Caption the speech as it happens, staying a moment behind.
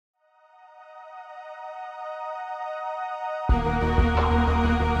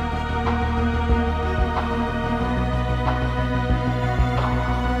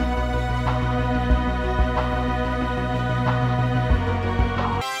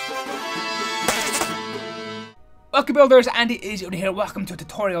Welcome builders, andyisyoda here. Welcome to a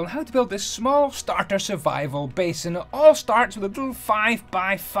tutorial on how to build this small starter survival base, and it all starts with a little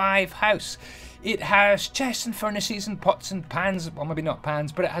 5x5 house. It has chests and furnaces and pots and pans, well maybe not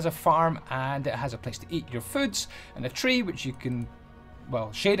pans, but it has a farm and it has a place to eat your foods and a tree which you can,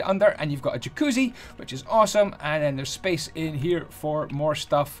 well, shade under, and you've got a jacuzzi which is awesome, and then there's space in here for more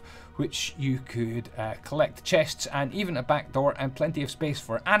stuff which you could collect chests and even a back door and plenty of space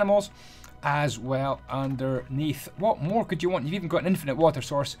for animals as well underneath. What more could you want? You've even got an infinite water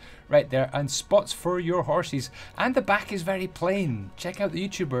source right there and spots for your horses, and the back is very plain. Check out the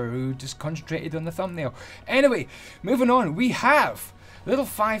YouTuber who just concentrated on the thumbnail. Anyway, moving on, we have a little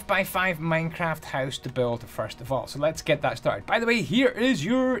 5x5 Minecraft house to build first of all, so let's get that started. By the way, here is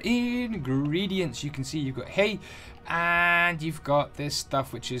your ingredients. You can see you've got hay and you've got this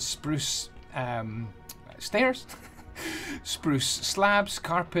stuff which is spruce stairs spruce slabs,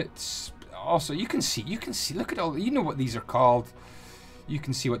 carpets. Also, you can see, look at all, you know what these are called. You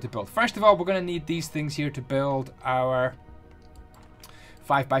can see what to build. First of all, we're going to need these things here to build our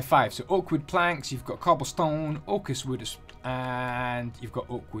 5x5. So oak wood planks, you've got cobblestone, ocus wood, and you've got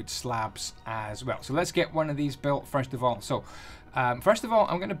oak wood slabs as well. So let's get one of these built first of all. So first of all,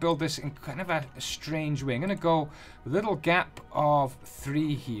 I'm going to build this in kind of a strange way. I'm going to go a little gap of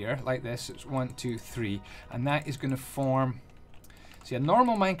 3 here, like this. It's 1, 2, 3, and that is going to form. See, a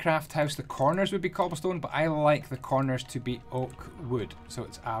normal Minecraft house, the corners would be cobblestone, but I like the corners to be oak wood. So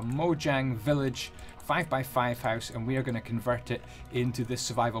it's a Mojang Village 5x5 house, and we are going to convert it into this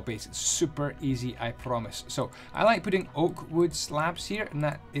survival base. It's super easy, I promise. So I like putting oak wood slabs here, and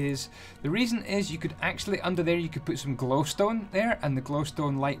that is, the reason is you could actually, under there, you could put some glowstone there, and the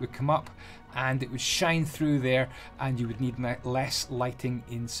glowstone light would come up and it would shine through there, and you would need less lighting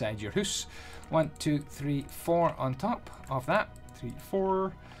inside your house. 1, 2, 3, 4 on top of that. 3,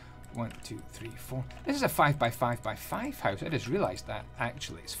 4. 1, 2, 3, 4. This is a 5x5x5 house. I just realised that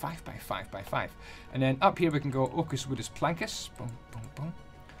actually it's 5x5x5. And then up here we can go ocus woodus plancus. Boom, boom, boom.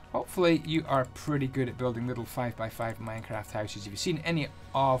 Hopefully you are pretty good at building little 5x5 Minecraft houses. If you've seen any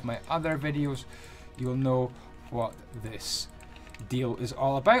of my other videos, you'll know what this deal is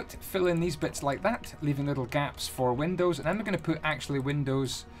all about. Fill in these bits like that, leaving little gaps for windows. And I'm going to put actually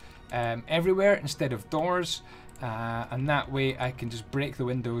windows everywhere instead of doors. And that way I can just break the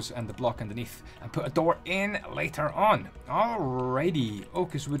windows and the block underneath and put a door in later on. Alrighty,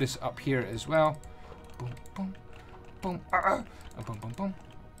 ocus woodus up here as well. Boom, boom, boom, and boom, boom, boom,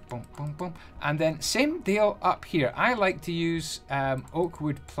 boom, boom, boom. And then same deal up here. I like to use oak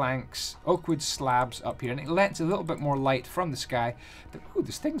wood planks, oak wood slabs up here, and it lets a little bit more light from the sky. Oh,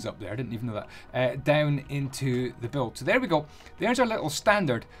 there's things up there, I didn't even know that. Down into the build. So there we go. There's our little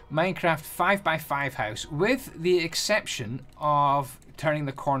standard Minecraft 5x5 house, with the exception of turning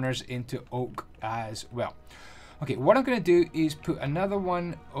the corners into oak as well. Okay, what I'm going to do is put another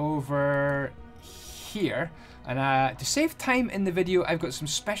one over here. And to save time in the video, I've got some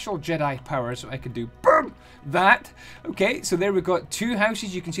special Jedi powers, so I can do boom, that. Okay, so there we've got 2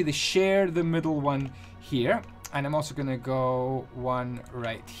 houses. You can see they share the middle one here. And I'm also going to go one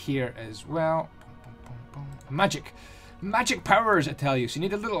right here as well. Boom, boom, boom, boom. Magic powers, I tell you. So you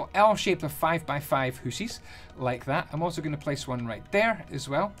need a little L shape of 5x5 houses like that. I'm also going to place one right there as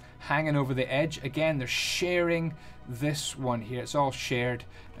well, hanging over the edge. Again, they're sharing this one here. It's all shared,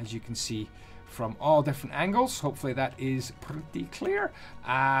 as you can see, from all different angles. Hopefully that is pretty clear.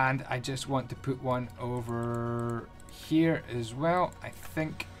 And I just want to put one over here as well, I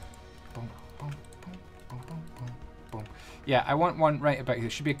think. Boom, boom, boom, boom, boom, boom, boom. Yeah, I want one right about here. There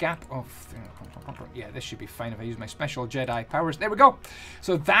should be a gap of, yeah, this should be fine if I use my special Jedi powers. There we go.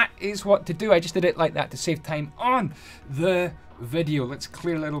 So that is what to do. I just did it like that to save time on the video. Let's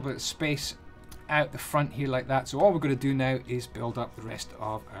clear a little bit of space out the front here like that. So all we're going to do now is build up the rest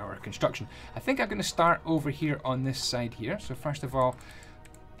of our construction. I think I'm going to start over here on this side here. So first of all,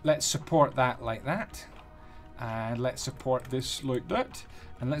 let's support that like that, and let's support this like that,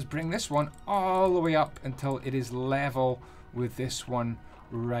 and let's bring this one all the way up until it is level with this one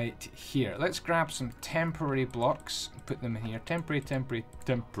right here. Let's grab some temporary blocks and put them in here. Temporary,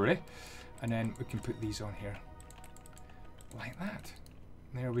 and then we can put these on here like that.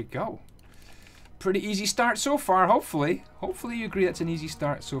 There we go. Pretty easy start so far, hopefully. Hopefully you agree that's an easy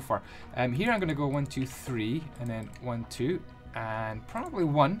start so far. Here I'm going to go 1, 2, 3, and then 1, 2, and probably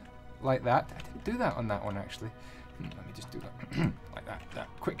 1, like that. I didn't do that on that one, actually. Let me just do that, like that. That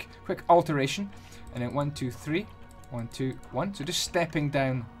quick alteration. And then 1, 2, 3, 1, 2, 1. So just stepping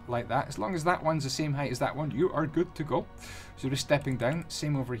down like that. As long as that one's the same height as that one, you are good to go. So just stepping down.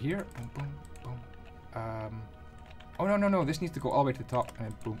 Same over here. Boom, boom, boom. Oh, no, no, no. This needs to go all the way to the top. And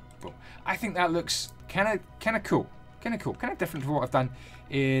then boom, boom. I think that looks kind of cool. Kind of cool. Kind of different from what I've done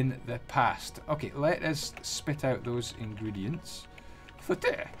in the past. Okay, let us spit out those ingredients.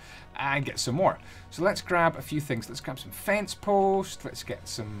 And get some more. So let's grab a few things. Let's grab some fence posts. Let's get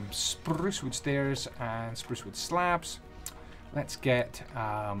some spruce wood stairs and spruce wood slabs. Let's get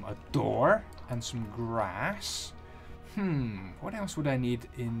a door and some grass. What else would I need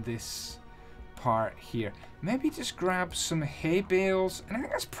in this part here? Maybe just grab some hay bales. And I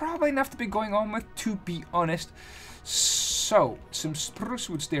think that's probably enough to be going on with, to be honest. So, some spruce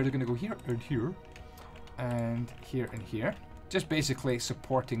wood stairs are going to go here and here. And here and here. Just basically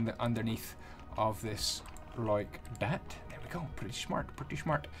supporting the underneath of this like that. There we go. Pretty smart, pretty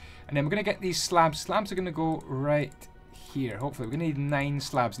smart. And then we're going to get these slabs. Slabs are going to go right here. Hopefully, we're going to need 9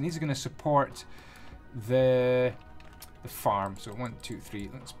 slabs. And these are going to support the farm. So 1, 2, 3.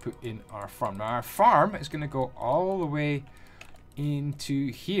 Let's put in our farm. Now, our farm is going to go all the way into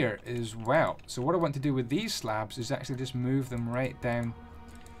here as well. So what I want to do with these slabs is actually just move them right down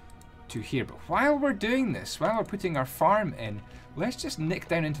to here. But while we're doing this, while we're putting our farm in, let's just nick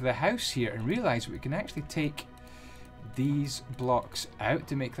down into the house here and realize we can actually take these blocks out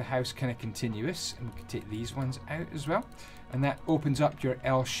to make the house kind of continuous, and we can take these ones out as well, and that opens up your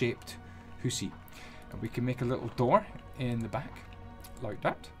L-shaped hussy. And we can make a little door in the back like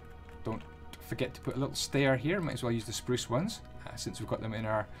that. Don't forget to put a little stair here. Might as well use the spruce ones since we've got them in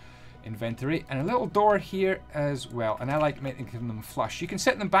our inventory, and a little door here as well. And I like making them flush. You can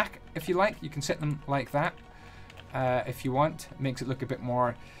set them back if you like. You can set them like that if you want. It makes it look a bit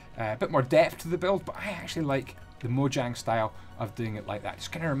more depth to the build. But I actually like the Mojang style of doing it like that. It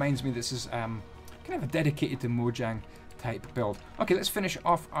just kind of reminds me this is kind of a dedicated to Mojang type build. Okay, let's finish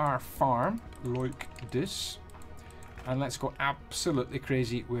off our farm like this, and let's go absolutely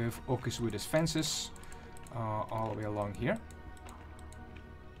crazy with Ocus wood as fences all the way along here.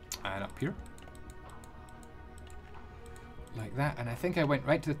 And up here like that, and I think I went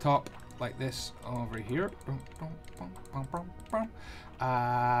right to the top like this over here,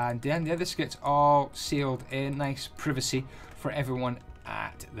 and then the other skits all sealed in, nice privacy for everyone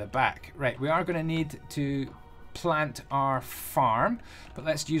at the back. Right, we are going to need to plant our farm, but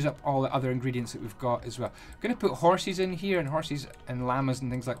let's use up all the other ingredients that we've got as well. I'm going to put horses in here, and horses and llamas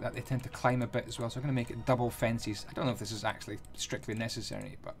and things like that, they tend to climb a bit as well, so I'm going to make it double fences. I don't know if this is actually strictly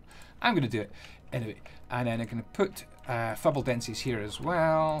necessary, but I'm going to do it anyway. And then I'm going to put fubble denses here as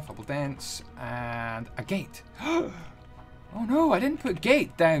well, fubble dents, and a gate. Oh no, I didn't put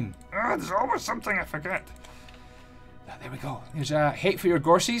gate down. Oh, there's always something I forget. There we go. There's a hate for your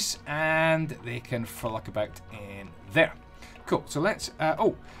gorses, and they can frolic about in there. Cool. So let's.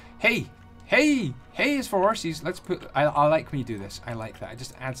 Oh, hey is for horses. Let's put. I like when you do this. I like that. It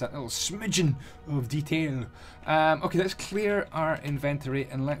just adds that little smidgen of detail. Okay, let's clear our inventory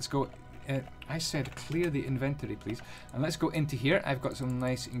and let's go. I said clear the inventory, please. And let's go into here. I've got some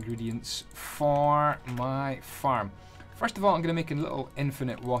nice ingredients for my farm. First of all, I'm going to make a little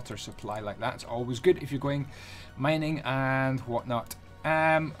infinite water supply like that. It's always good if you're going mining and whatnot.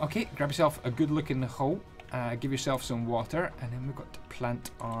 Okay, grab yourself a good looking hole. Give yourself some water, and then we've got to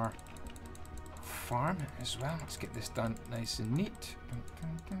plant our farm as well. Let's get this done nice and neat.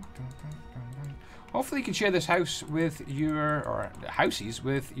 Hopefully you can share this house with your, or houses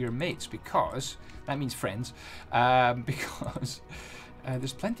with your mates, because that means friends, because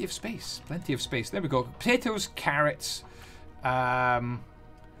there's plenty of space, There we go. Potatoes, carrots.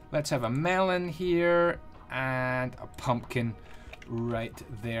 Let's have a melon here and a pumpkin right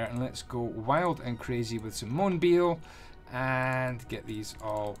there, and let's go wild and crazy with some moonbeal and get these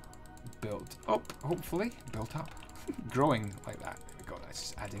all built up, hopefully built up, growing like that. There we go. That's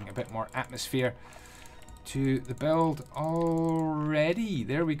just adding a bit more atmosphere to the build already.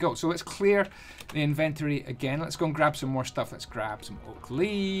 There we go. So let's clear the inventory again. Let's go and grab some more stuff. Let's grab some oak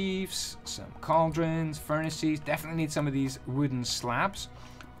leaves, some cauldrons, furnaces. Definitely need some of these wooden slabs.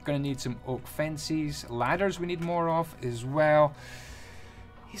 Gonna need some oak fences, ladders we need more of as well.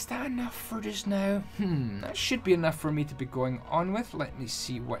 Is that enough for just now? That should be enough for me to be going on with. Let me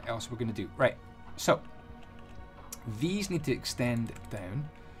see what else we're gonna do. Right, so these need to extend down.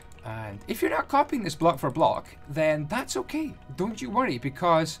 And if you're not copying this block for block, then that's okay. Don't you worry,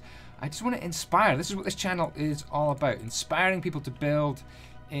 because I just want to inspire. This is what this channel is all about, inspiring people to build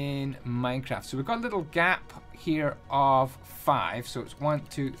in Minecraft. So we've got a little gap here of 5. So it's 1,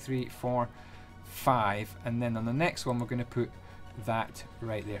 2, 3, 4, 5. And then on the next one, we're going to put that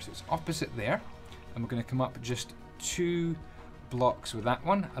right there. So it's opposite there. And we're going to come up just 2 blocks with that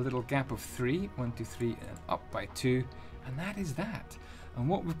one. A little gap of 3. 1, 2, 3, and up by 2. And that is that. And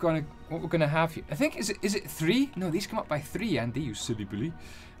what we're gonna have here, I think, is it 3? No, these come up by 3, Andy, you silly bully.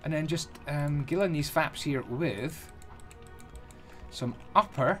 And then just gill in these faps here with some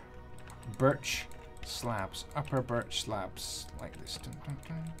upper birch slabs. Upper birch slabs, like this.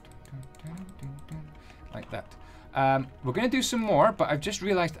 Like that. We're going to do some more, but I've just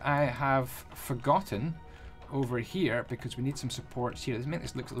realized I have forgotten over here, because we need some supports here. Let's make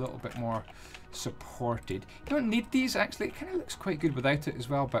this look a little bit more supported. You don't need these, actually. It kind of looks quite good without it as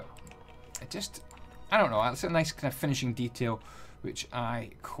well, but it just, I don't know. It's a nice kind of finishing detail, which I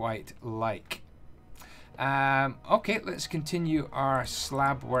quite like. Okay, let's continue our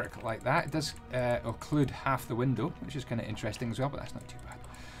slab work like that. It does occlude half the window, which is kind of interesting as well, but that's not too bad.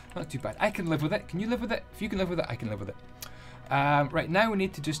 Not too bad. I can live with it. Can you live with it? If you can live with it, I can live with it. Right, now we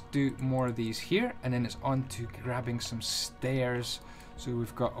need to just do more of these here, and then it's on to grabbing some stairs, so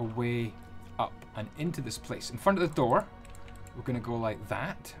we've got a way up and into this place. In front of the door, we're going to go like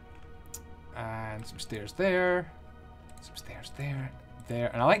that, and some stairs there, some stairs there, there.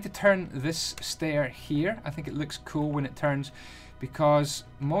 And I like to turn this stair here. I think it looks cool when it turns, because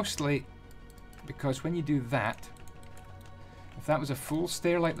mostly because when you do that, if that was a full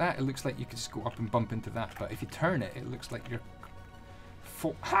stair like that, it looks like you could just go up and bump into that. But if you turn it, it looks like you're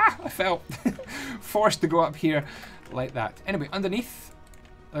I fell forced to go up here like that. Anyway, underneath,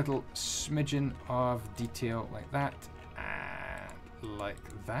 a little smidgen of detail like that, and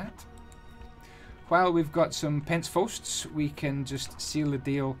like that. While we've got some pence posts, we can just seal the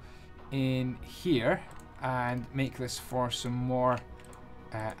deal in here and make this for some more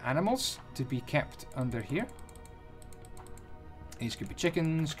animals to be kept under here. These could be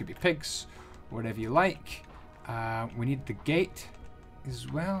chickens, could be pigs, whatever you like. We need the gate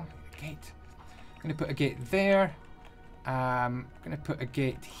as well. Gate. I'm going to put a gate there. I'm going to put a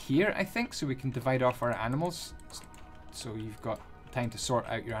gate here, I think, so we can divide off our animals. So you've got time to sort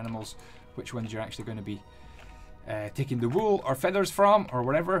out your animals, which ones you're actually going to be taking the wool or feathers from, or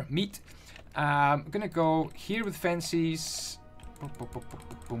whatever, meat. I'm going to go here with fences. Boom, boom, boom,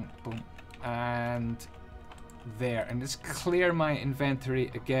 boom, boom, boom, and there, and let's clear my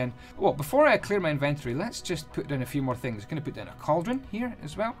inventory again. Well, before I clear my inventory, let's just put down a few more things. I'm going to put down a cauldron here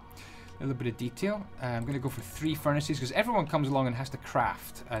as well. A little bit of detail. I'm going to go for 3 furnaces, because everyone comes along and has to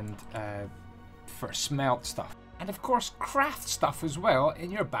craft and for smelt stuff. And of course, craft stuff as well in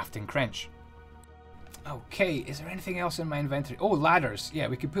your Bafton Crench. Okay, is there anything else in my inventory? Oh, ladders. Yeah,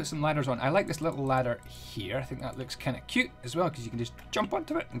 we could put some ladders on. I like this little ladder here. I think that looks kind of cute as well, because you can just jump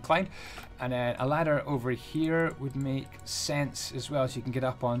onto it and climb. And then a ladder over here would make sense as well, so you can get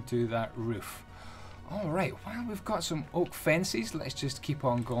up onto that roof. Alright, well, we've got some oak fences. Let's just keep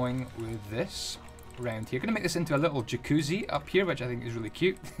on going with this around here. Going to make this into a little jacuzzi up here, which I think is really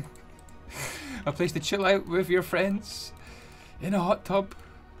cute. A place to chill out with your friends in a hot tub.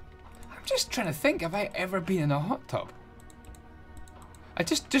 I'm just trying to think, have I ever been in a hot tub?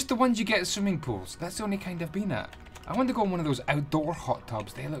 Just the ones you get at swimming pools. That's the only kind I've been at. I want to go in one of those outdoor hot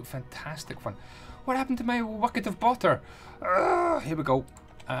tubs. They look fantastic fun. What happened to my bucket of water? Here we go.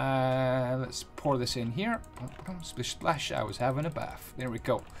 Let's pour this in here. Splish splash, I was having a bath. There we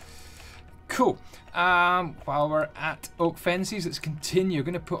go. Cool. While we're at oak fences, let's continue. I'm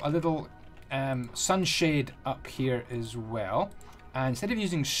going to put a little sunshade up here as well. And instead of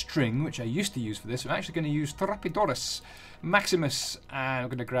using string, which I used to use for this, I'm actually going to use Trapidorus Maximus. And I'm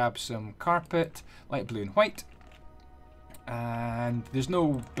going to grab some carpet, light blue and white. And there's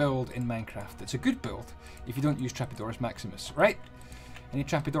no build in Minecraft. It's a good build if you don't use Trapidorus Maximus, right? Any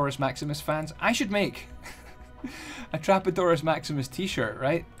Trapidorus Maximus fans? I should make a Trapidorus Maximus t-shirt,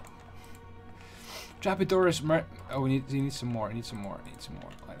 right? Trapidorus oh, you need some more. I need some more. I need some more.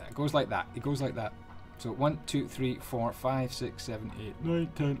 Like that. It goes like that. It goes like that. So 1, 2, 3, 4, 5, 6, 7, 8, 9,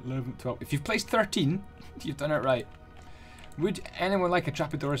 10, 11, 12. If you've placed 13, you've done it right. Would anyone like a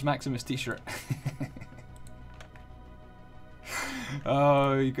Trapidorus Maximus t-shirt?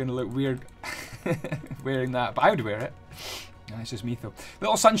 Oh, you're going to look weird wearing that. But I would wear it. No, it's just me though.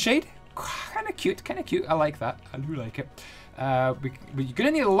 Little sunshade. Kind of cute. Kind of cute. I like that. I do like it. You're going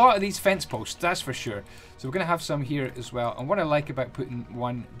to need a lot of these fence posts, that's for sure. So we're going to have some here as well. And what I like about putting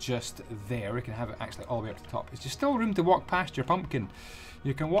one just there, we can have it actually all the way up to the top, is there's still room to walk past your pumpkin.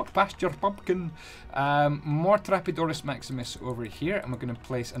 You can walk past your pumpkin. More Trapidorus Maximus over here. And we're going to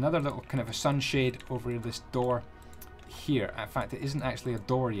place another little kind of a sunshade over this door here. In fact, it isn't actually a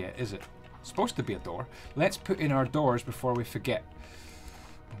door yet, is it? It's supposed to be a door. Let's put in our doors before we forget.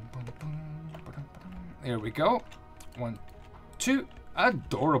 There we go. 1, 2,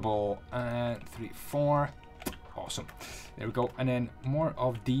 adorable. 3, 4. Awesome. There we go. And then more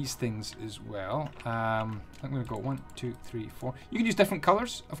of these things as well. I'm going to go 1, 2, 3, 4. You can use different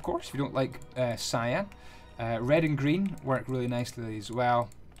colors, of course, if you don't like cyan. Red and green work really nicely as well.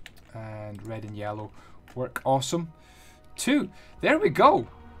 And red and yellow work awesome too. There we go.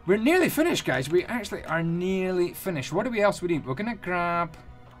 We're nearly finished, guys. We actually are nearly finished. What else we need? We're going to grab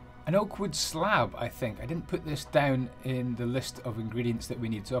an oak wood slab, I think. I didn't put this down in the list of ingredients that we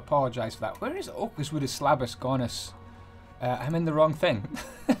need, so I apologise for that. Where is Oakus wood slabus gonus? I'm in the wrong thing.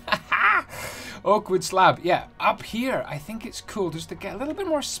 Oak wood slab. Yeah, up here. I think it's cool just to get a little bit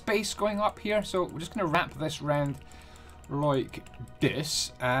more space going up here. So we're just going to wrap this round like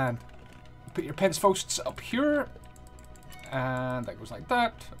this. And put your pens posts up here. And that goes like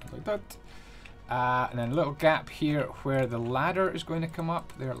that. Like that. And then a little gap here where the ladder is going to come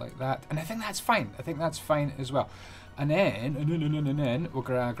up. There, like that. And I think that's fine. I think that's fine as well. And then we're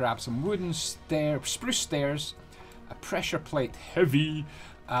going to grab some wooden spruce stairs. A pressure plate heavy,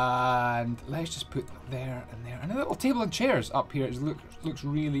 and let's just put there and there, and a little table and chairs up here. It looks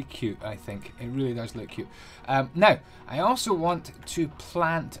really cute. I think it really does look cute. Now I also want to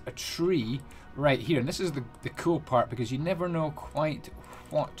plant a tree right here, and this is the cool part because you never know quite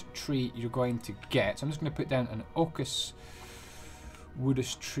what tree you're going to get. So I'm just going to put down an Oakus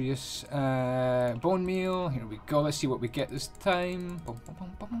woodus treus bone meal. Here we go. Let's see what we get this time.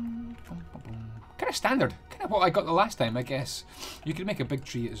 Kind of standard, kind of what I got the last time, I guess. You could make a big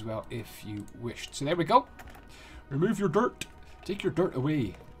tree as well if you wished. So there we go. Remove your dirt. Take your dirt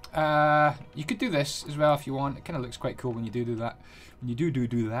away. You could do this as well if you want. It kind of looks quite cool when you do that. When you do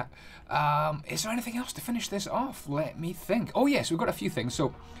that. Is there anything else to finish this off? Let me think. Oh yes, we've got a few things.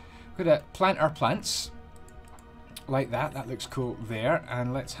 So we're gonna plant our plants like that. That looks cool there.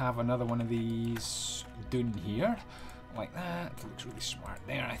 And let's have another one of these done here. Like that. That looks really smart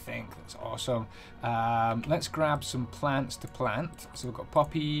there, I think. That's awesome. Let's grab some plants to plant. So we've got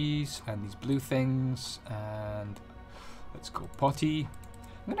poppies and these blue things. And let's go potty.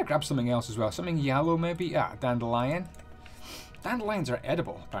 I'm going to grab something else as well. Something yellow maybe. Yeah, dandelion. Dandelions are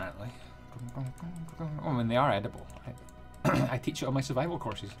edible, apparently. Oh, I mean, they are edible. I teach it on my survival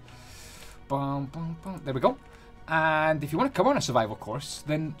courses. There we go. And if you want to come on a survival course,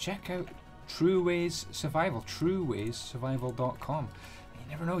 then check out True Ways Survival, truewayssurvival.com. You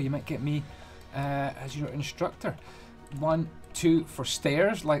never know, you might get me as your instructor. 1, 2 for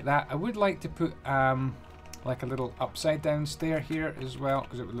stairs like that. I would like to put like a little upside down stair here as well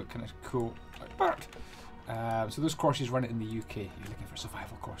because it would look kind of cool like that. So those courses run it in the UK. You're looking for a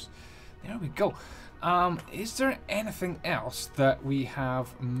survival course. There we go. Is there anything else that we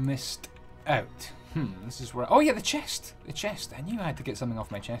have missed out? This is where... Oh yeah, the chest. The chest. I knew I had to get something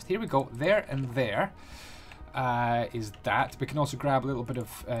off my chest. Here we go. There and there is that. We can also grab a little bit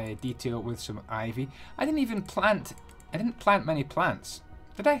of detail with some ivy. I didn't even plant... I didn't plant many plants.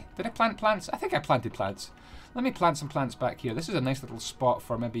 Did I? Did I plant plants? I think I planted plants. Let me plant some plants back here. This is a nice little spot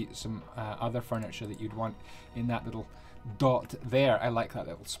for maybe some other furniture that you'd want in that little dot there. I like that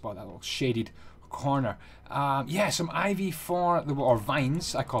little spot, that little shaded corner. Yeah, some ivy for the... Or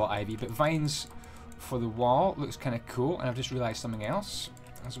vines. I call it ivy, but vines... for the wall. Looks kind of cool. And I've just realized something else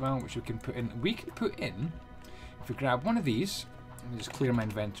as well, which we can put in. We can put in, if we grab one of these, let me just clear my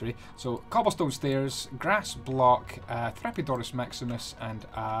inventory. So cobblestone stairs, grass block, Thrapidorus maximus, and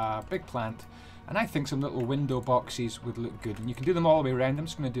a big plant. And I think some little window boxes would look good. And you can do them all the way around. I'm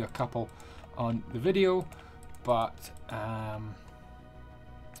just going to do a couple on the video, but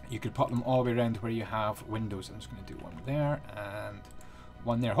you could pop them all the way around where you have windows. I'm just going to do one there and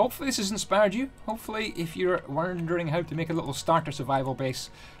one there. Hopefully this has inspired you. Hopefully if you're wondering how to make a little starter survival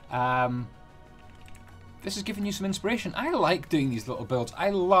base, this has given you some inspiration. I like doing these little builds. I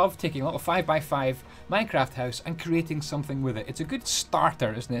love taking a little 5x5 Minecraft house and creating something with it. It's a good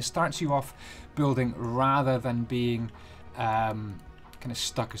starter, isn't it? It starts you off building rather than being kind of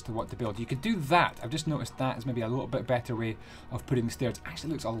stuck as to what to build. You could do that. I've just noticed that is maybe a little bit better way of putting the stairs. It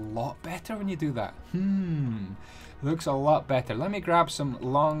actually looks a lot better when you do that. Looks a lot better. Let me grab some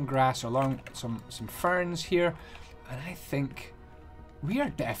long grass or some ferns here, and I think we are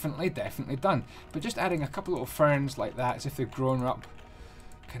definitely done. But just adding a couple little ferns like that, as if they've grown up,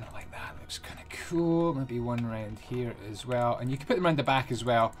 kind of like that, looks kind of cool. Maybe one around here as well, and you can put them around the back as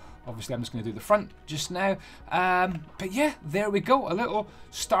well. Obviously, I'm just going to do the front just now. But yeah, there we go. A little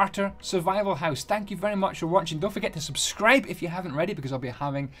starter survival house. Thank you very much for watching. Don't forget to subscribe if you haven't already, because I'll be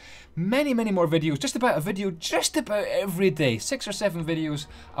having many more videos. Just about a video just about every day. 6 or 7 videos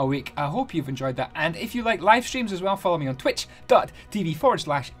a week. I hope you've enjoyed that. And if you like live streams as well, follow me on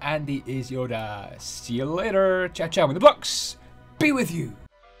twitch.tv/andyisyoda. See you later. Ciao, ciao. May the blocks be with you.